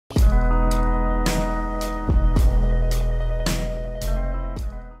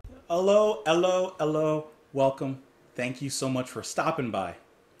Hello, hello, hello. Welcome. Thank you so much for stopping by.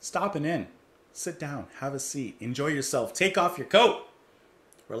 Stopping in. Sit down, have a seat, enjoy yourself, take off your coat.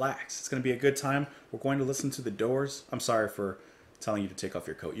 Relax. It's going to be a good time. We're going to listen to The Doors. I'm sorry for telling you to take off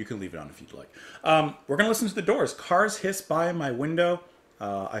your coat. You can leave it on if you'd like. We're going to listen to The Doors. Cars Hiss By My Window.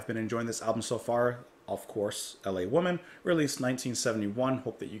 I've been enjoying this album so far. Of course, LA Woman, released 1971.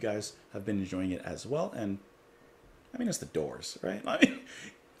 Hope that you guys have been enjoying it as well. And I mean, it's The Doors, right? I mean,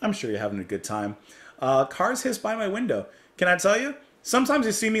 I'm sure you're having a good time. Cars Hiss By My Window. Can I tell you? Sometimes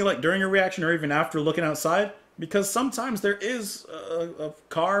you see me like during a reaction or even after looking outside, because sometimes there is a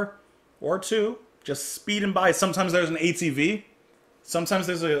car or two just speeding by. Sometimes there's an ATV. Sometimes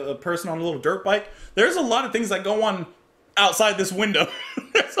there's a person on a little dirt bike. There's a lot of things that go on outside this window.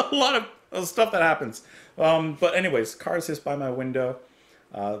 There's a lot of stuff that happens. But anyways, Cars Hiss By My Window.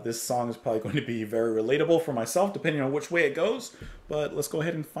 This song is probably going to be very relatable for myself, depending on which way it goes. But let's go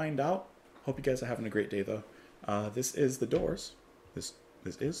ahead and find out. Hope you guys are having a great day, though. This is The Doors. This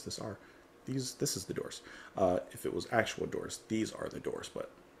is The Doors. If it was actual doors, these are The Doors. But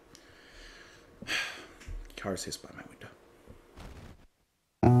Cars Hiss By My Window.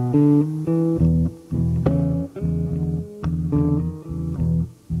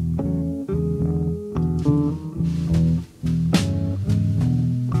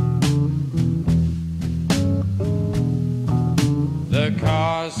 The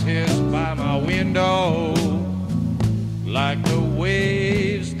cars hiss by my window like the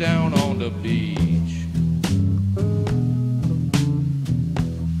waves down on the beach.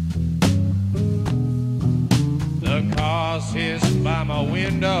 The cars hiss by my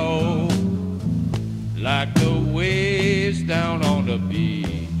window like the waves down on the beach.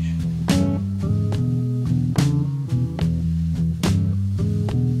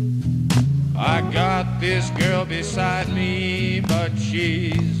 I got this girl beside me, but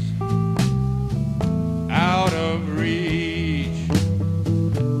she's out of reach.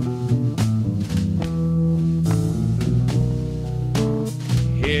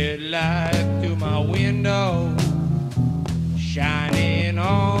 Headlight through my window, shining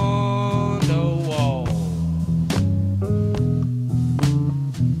on the wall.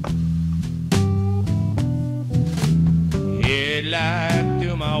 Headlight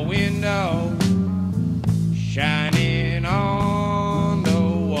through my window, shining on the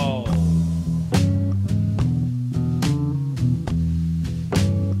wall.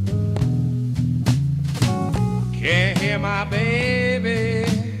 Can't hear my baby,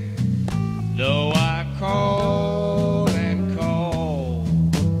 though I call and call.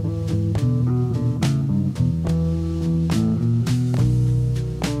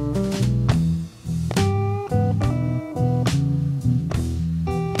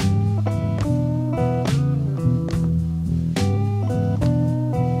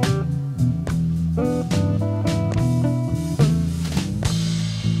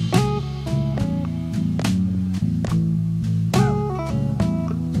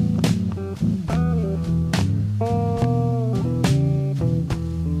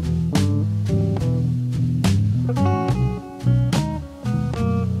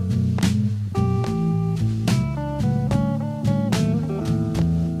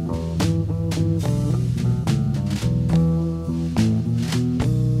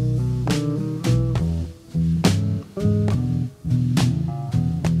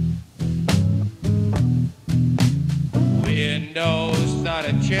 Windows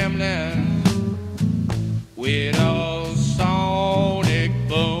started trembling with a sonic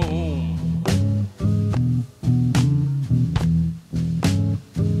boom.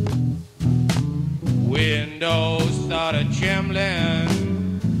 Windows started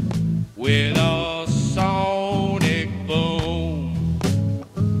trembling with a sonic boom.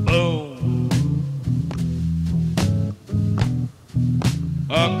 Boom.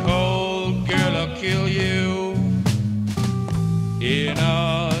 A cold girl'll kill you in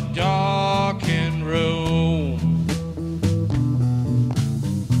a darkened room.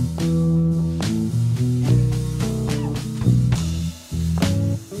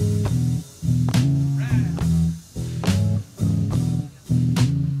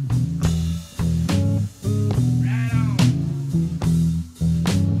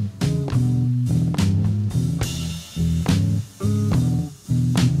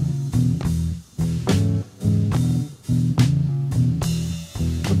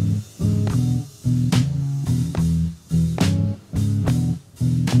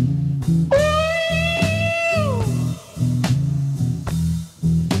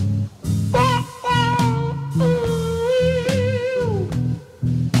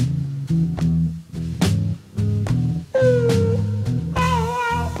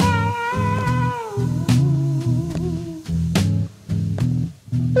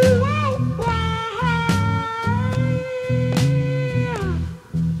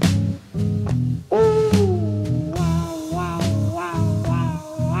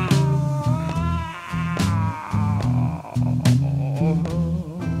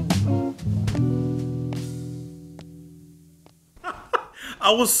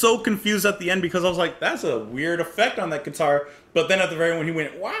 I was so confused at the end because I was like, that's a weird effect on that guitar. But then at the very end, when he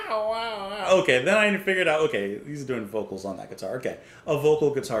went, wow, wow, wow. Okay, then I figured out, okay, he's doing vocals on that guitar. Okay, a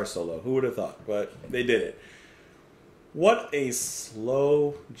vocal guitar solo. Who would have thought? But they did it. What a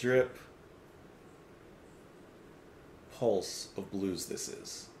slow drip pulse of blues this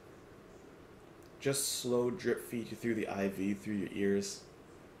is. Just slow drip feed you through the IV, through your ears.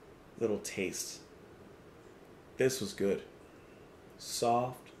 Little taste. This was good.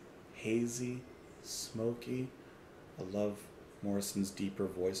 Soft, hazy, smoky. I love Morrison's deeper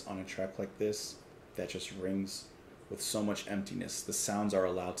voice on a track like this that just rings with so much emptiness. The sounds are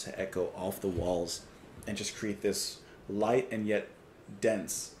allowed to echo off the walls and just create this light and yet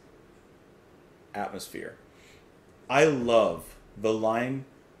dense atmosphere. I love the line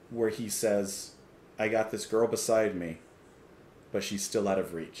where he says, I got this girl beside me, but she's still out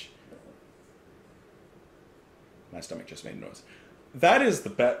of reach. My stomach just made a noise. That is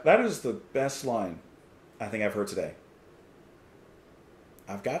the best line I think I've heard today.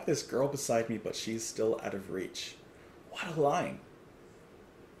 I've got this girl beside me, but she's still out of reach. What a line.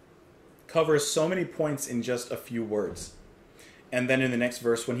 Covers so many points in just a few words. And then in the next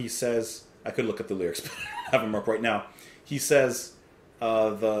verse when he says, I could look at the lyrics, but I don't have them up right now. He says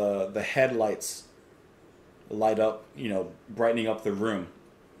the headlights light up, brightening up the room,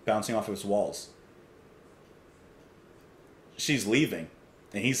 bouncing off his walls. She's leaving,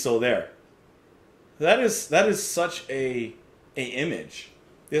 and he's still there. That is such a image.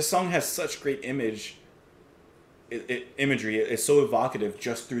 This song has such great imagery. It's so evocative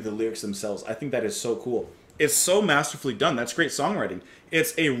just through the lyrics themselves. I think that is so cool. It's so masterfully done. That's great songwriting.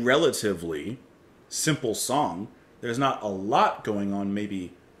 It's a relatively simple song. There's not a lot going on,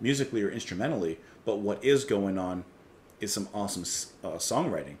 maybe musically or instrumentally, but what is going on is some awesome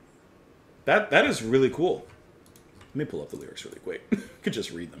songwriting. That is really cool. Let me pull up the lyrics really quick. Could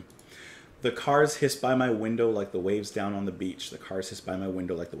just read them. The cars hiss by my window like the waves down on the beach. The cars hiss by my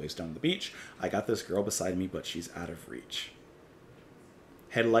window like the waves down on the beach. I got this girl beside me, but she's out of reach.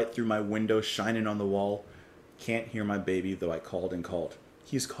 Headlight through my window, shining on the wall. Can't hear my baby, though I called and called.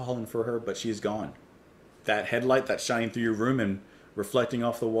 He's calling for her, but she's gone. That headlight that's shining through your room and reflecting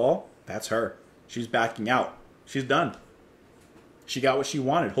off the wall, that's her. She's backing out. She's done. She got what she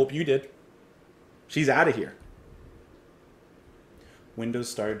wanted. Hope you did. She's out of here. Windows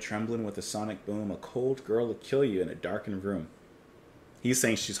started trembling with a sonic boom. A cold girl will kill you in a darkened room. He's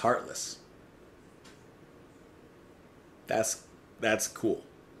saying she's heartless. That's cool.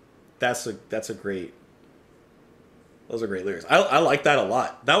 Those are great lyrics. I like that a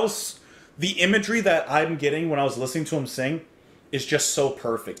lot. That was the imagery that I'm getting when I was listening to him sing is just so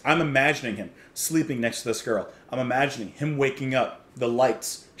perfect. I'm imagining him sleeping next to this girl. I'm imagining him waking up, the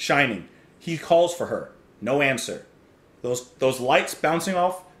lights shining. He calls for her. No answer. Those lights bouncing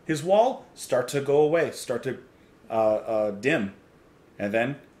off his wall start to go away, start to dim. And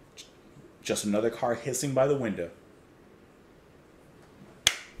then just another car hissing by the window.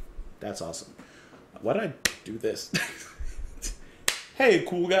 That's awesome. Why did I do this? Hey,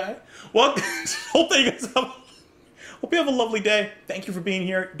 cool guy. Well, hope you have a lovely day. Thank you for being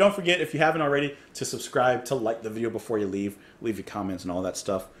here. Don't forget, if you haven't already, to subscribe, to like the video before you leave. Leave your comments and all that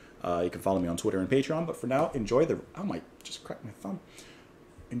stuff. You can follow me on Twitter and Patreon. But for now, enjoy I might just crack my thumb.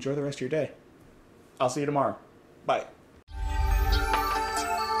 Enjoy the rest of your day. I'll see you tomorrow. Bye.